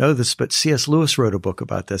people don't know this, but C.S. Lewis wrote a book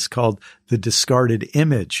about this called The Discarded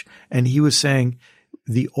Image. And he was saying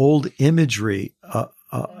the old imagery,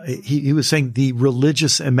 he was saying the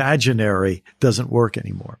religious imaginary doesn't work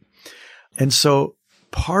anymore. And so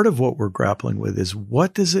part of what we're grappling with is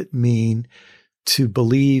what does it mean to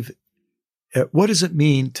believe? What does it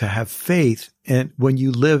mean to have faith? And when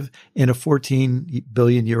you live in a 14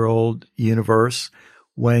 billion year old universe,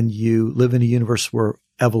 when you live in a universe where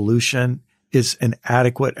evolution is an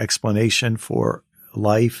adequate explanation for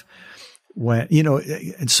life, when,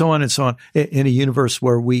 and so on, in a universe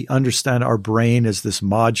where we understand our brain as this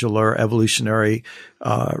modular evolutionary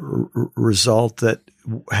result that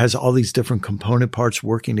has all these different component parts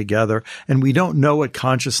working together. And we don't know what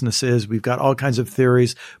consciousness is. We've got all kinds of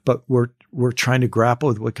theories, but we're trying to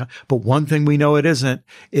grapple with but one thing we know it isn't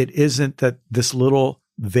that this little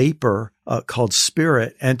vapor called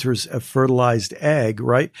spirit enters a fertilized egg,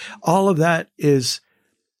 right? All of that is,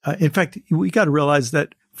 in fact, we got to realize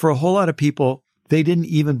that for a whole lot of people, they didn't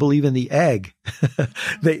even believe in the egg.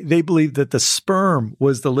 They believed that the sperm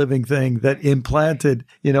was the living thing that implanted,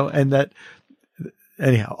 and that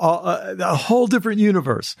anyhow, a whole different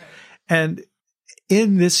universe. And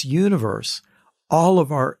in this universe, all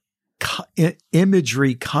of our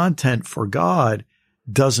imagery content for God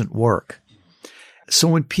doesn't work. So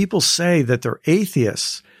when people say that they're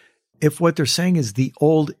atheists, if what they're saying is the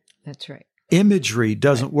old That's right. imagery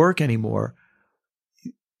doesn't work anymore,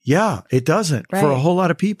 yeah, it doesn't for a whole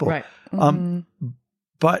lot of people. Right.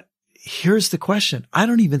 But here's the question. I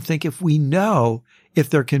don't even think if we know if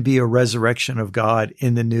there can be a resurrection of God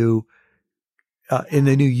in the new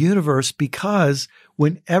universe, because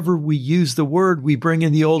whenever we use the word, we bring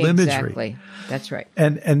in the old imagery. Exactly. That's right.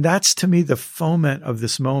 And that's to me the foment of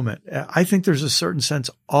this moment. I think there's a certain sense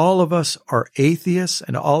all of us are atheists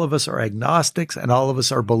and all of us are agnostics and all of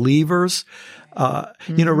us are believers.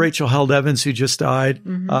 You know, Rachel Held Evans, who just died,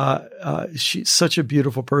 she's such a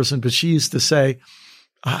beautiful person, but she used to say,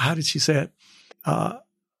 how did she say it?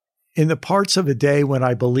 In the parts of a day when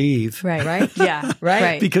I believe. Right. Yeah.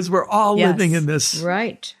 Right. Because we're all living in this.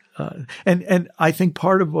 Right. And I think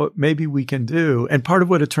part of what maybe we can do, and part of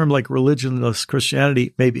what a term like religionless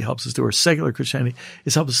Christianity maybe helps us do, or secular Christianity,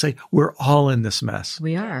 is help us say we're all in this mess.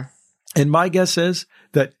 We are. And my guess is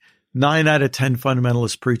that 9 out of 10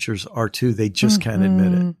 fundamentalist preachers are too. They just can't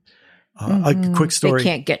admit it. A quick story. They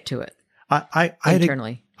can't get to it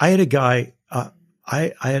internally. I had a guy,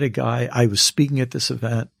 I was speaking at this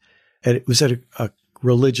event, and it was at a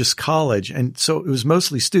religious college. And so it was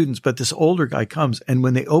mostly students, but this older guy comes, and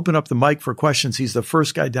when they open up the mic for questions, he's the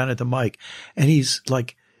first guy down at the mic, and he's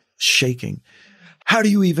like shaking. How do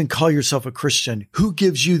you even call yourself a Christian? Who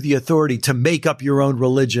gives you the authority to make up your own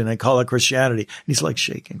religion and call it Christianity? And he's like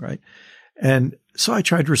shaking, right? And so I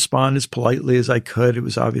tried to respond as politely as I could. It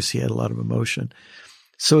was obvious he had a lot of emotion.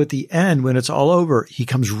 So at the end, when it's all over, he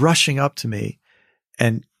comes rushing up to me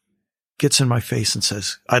and gets in my face and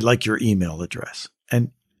says, I'd like your email address.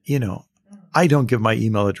 And, you know, I don't give my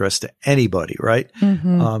email address to anybody, right?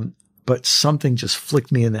 But something just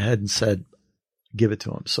flicked me in the head and said, give it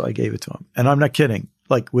to him. So I gave it to him. And I'm not kidding.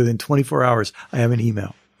 Like within 24 hours, I have an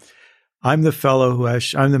email. I'm the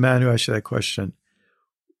man who asked you that question.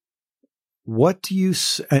 What do you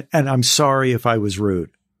say? And I'm sorry if I was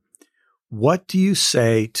rude. What do you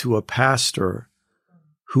say to a pastor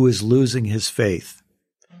who is losing his faith?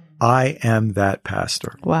 I am that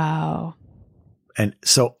pastor. Wow. And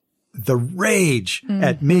so the rage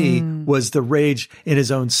at me was the rage in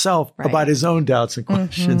his own self about his own doubts and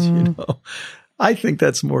questions, you know. I think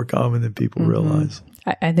that's more common than people realize.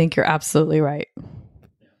 I think you're absolutely right.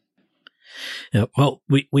 Yeah, well,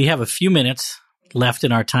 we have a few minutes left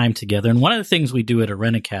in our time together. And one of the things we do at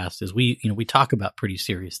Arenacast is we talk about pretty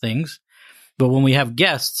serious things. But when we have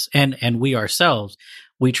guests and we ourselves,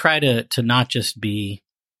 we try to not just be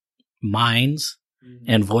minds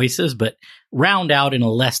and voices, but round out in a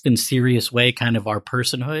less than serious way kind of our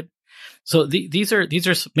personhood. So these are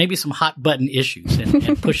maybe some hot button issues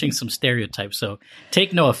and pushing some stereotypes. So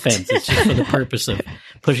take no offense. It's just for the purpose of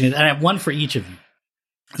pushing it. And I have one for each of you.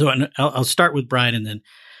 So I'll start with Brian, and then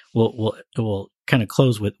we'll kind of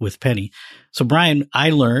close with Penny. So Brian,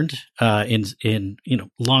 I learned in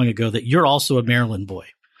long ago that you're also a Maryland boy.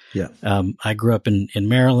 Yeah. I grew up in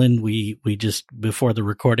Maryland. We just before the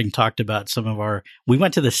recording talked about we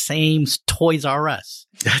went to the same Toys R Us.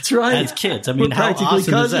 That's right. As kids. I mean, how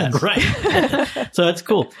awesome is that? Right. So that's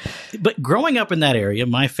cool. But growing up in that area,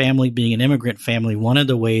 my family being an immigrant family, one of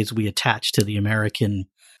the ways we attached to the American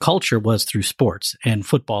culture was through sports, and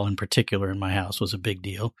football in particular in my house was a big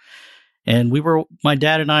deal. And my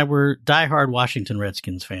dad and I were diehard Washington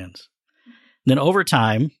Redskins fans. Then over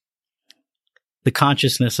time, the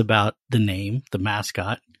consciousness about the name, the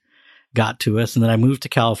mascot, got to us. And then I moved to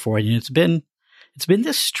California, and it's been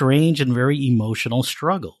this strange and very emotional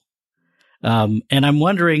struggle. And I'm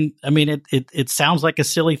wondering, I mean, it sounds like a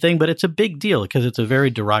silly thing, but it's a big deal because it's a very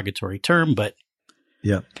derogatory term. But,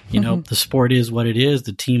 the sport is what it is.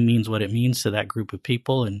 The team means what it means to that group of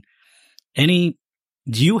people. And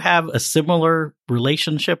do you have a similar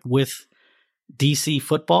relationship with DC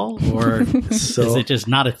football, or is it just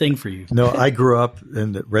not a thing for you? No, I grew up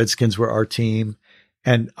and the Redskins were our team.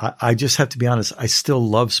 And I just have to be honest, I still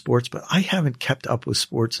love sports, but I haven't kept up with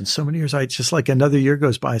sports in so many years. I just like another year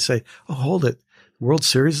goes by, I say, oh, hold it. World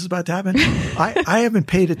Series is about to happen. I haven't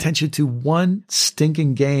paid attention to one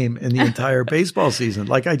stinking game in the entire baseball season.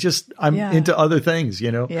 Like I'm into other things,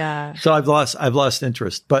 you know? Yeah. So I've lost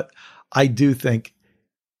interest, but I do think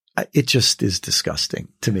it just is disgusting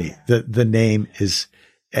to me. The name is,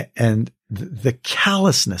 and the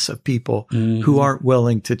callousness of people who aren't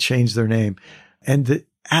willing to change their name, and the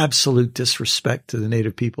absolute disrespect to the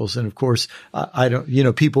native peoples. And of course, I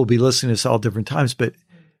don't, people will be listening to this all different times, but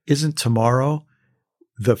isn't tomorrow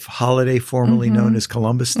the holiday formerly known as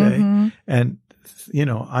Columbus Day? And,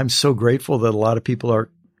 I'm so grateful that a lot of people are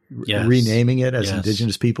renaming it as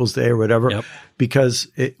Indigenous Peoples Day or whatever, because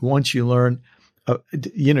once you learn,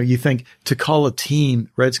 you think to call a team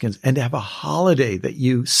Redskins and to have a holiday that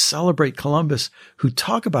you celebrate Columbus, who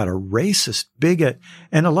talk about a racist bigot.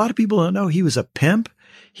 And a lot of people don't know he was a pimp.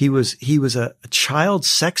 He was a child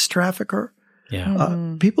sex trafficker.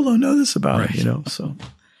 Yeah. People don't know this about him, so.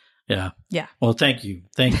 Yeah. Yeah. Well, thank you.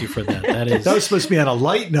 Thank you for that. That was supposed to be on a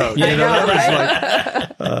light note.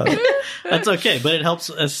 That was like, that's okay, but it helps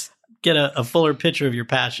us get a fuller picture of your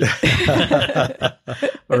passion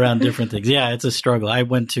around different things. Yeah, it's a struggle. I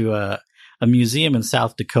went to a museum in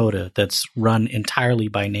South Dakota that's run entirely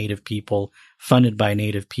by Native people, funded by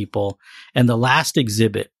Native people. And the last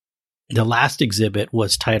exhibit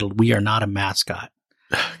was titled, "We Are Not a Mascot."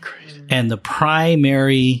 Crazy. And the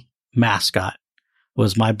primary mascot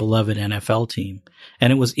was my beloved NFL team.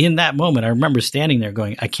 And it was in that moment, I remember standing there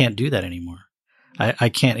going, I can't do that anymore. I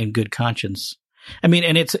can't in good conscience. I mean,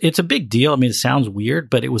 and it's a big deal. I mean, it sounds weird,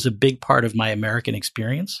 but it was a big part of my American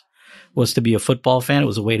experience, was to be a football fan. It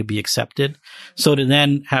was a way to be accepted. So to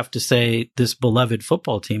then have to say this beloved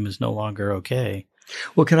football team is no longer okay.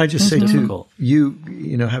 Well, can I just say difficult. too,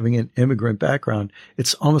 you know, having an immigrant background,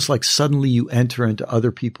 it's almost like suddenly you enter into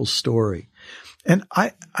other people's story. And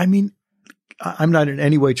I mean, I'm not in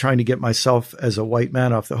any way trying to get myself as a white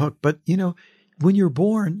man off the hook, but you know, when you're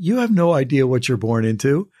born, you have no idea what you're born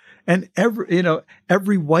into. And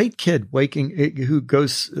every white kid who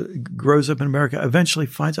grows up in America eventually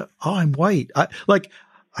finds out, oh, I'm white. I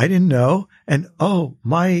didn't know. And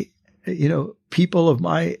people of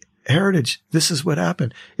my heritage, this is what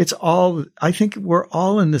happened. It's all, I think we're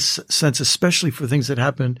all in this sense, especially for things that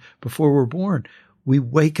happened before we're born. We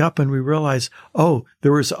wake up and we realize, oh,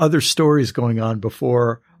 there was other stories going on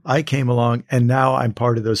before I came along, and now I'm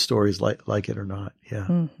part of those stories, like it or not. Yeah.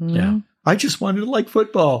 Mm-hmm. Yeah. I just wanted to like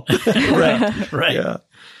football. Right.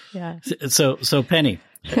 Yeah. So Penny,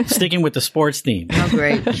 sticking with the sports theme. Oh,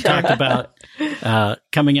 great. You talked about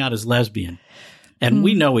coming out as lesbian, and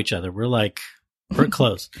we know each other. We're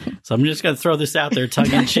close. So I'm just going to throw this out there,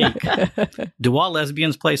 tongue in cheek. Do all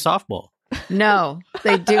lesbians play softball? No,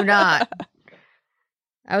 they do not.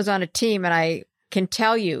 I was on a team, and I can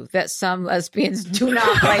tell you that some lesbians do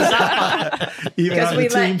not play softball because we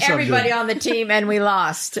let everybody on the team and we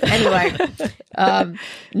lost. Anyway,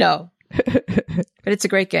 no, but it's a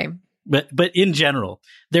great game. But in general,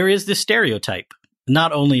 there is this stereotype,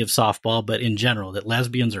 not only of softball, but in general, that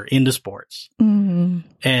lesbians are into sports. Mm-hmm.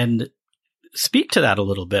 And speak to that a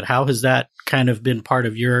little bit. How has that kind of been part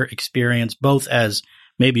of your experience, both as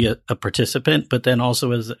maybe a participant, but then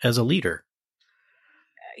also as a leader?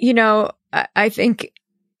 You know, I think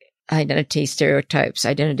stereotypes,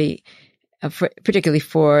 particularly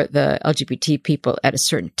for the LGBT people at a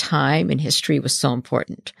certain time in history, was so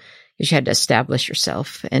important. You had to establish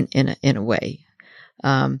yourself in a way.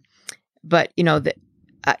 But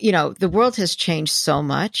the world has changed so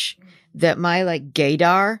much that my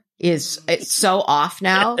gaydar it's so off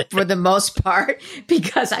now for the most part,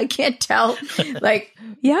 because I can't tell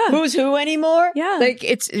who's who anymore. Yeah.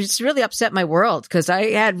 It's really upset my world, because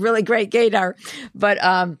I had really great gaydar. But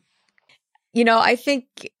I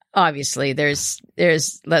think obviously there's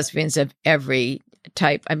lesbians of every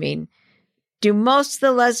type. I mean, do most of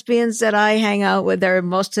the lesbians that I hang out with, are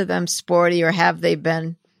most of them sporty, or have they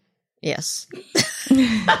been? Yes.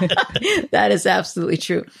 That is absolutely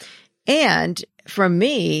true. And for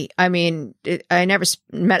me, I mean, I never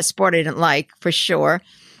met a sport I didn't like, for sure.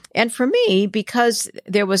 And for me, because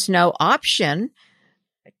there was no option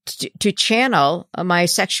to channel my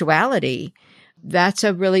sexuality, that's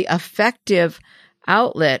a really effective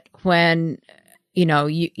outlet when,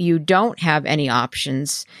 you don't have any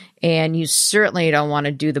options, and you certainly don't want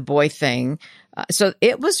to do the boy thing. So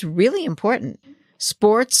it was really important.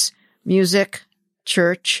 Sports, music,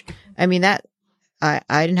 church. I mean, I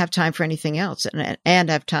didn't have time for anything else, and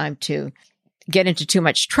have time to get into too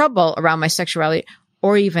much trouble around my sexuality,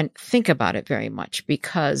 or even think about it very much,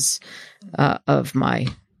 because of my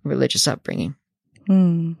religious upbringing.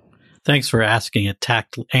 Mm. Thanks for answering a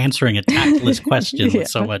tactless question with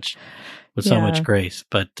so much grace.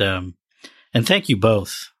 But and thank you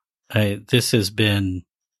both. This has been,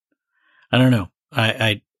 I don't know,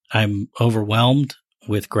 I'm overwhelmed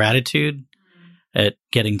with gratitude at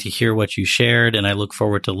getting to hear what you shared. And I look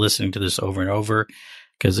forward to listening to this over and over,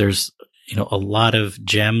 because there's, a lot of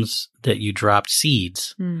gems that you dropped,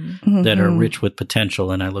 seeds that are rich with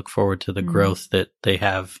potential. And I look forward to the growth that they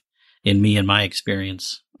have in me and my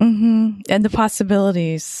experience. Mm-hmm. And the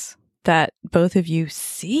possibilities that both of you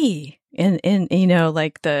see in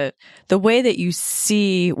the way that you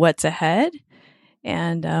see what's ahead,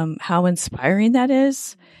 and how inspiring that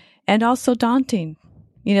is, and also daunting.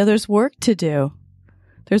 There's work to do.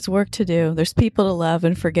 There's work to do. There's people to love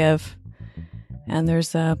and forgive. And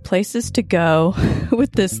there's places to go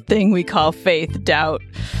with this thing we call faith, doubt,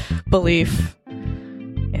 belief.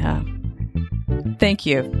 Yeah. Thank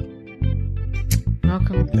you.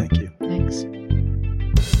 Welcome. Thank you. Thanks.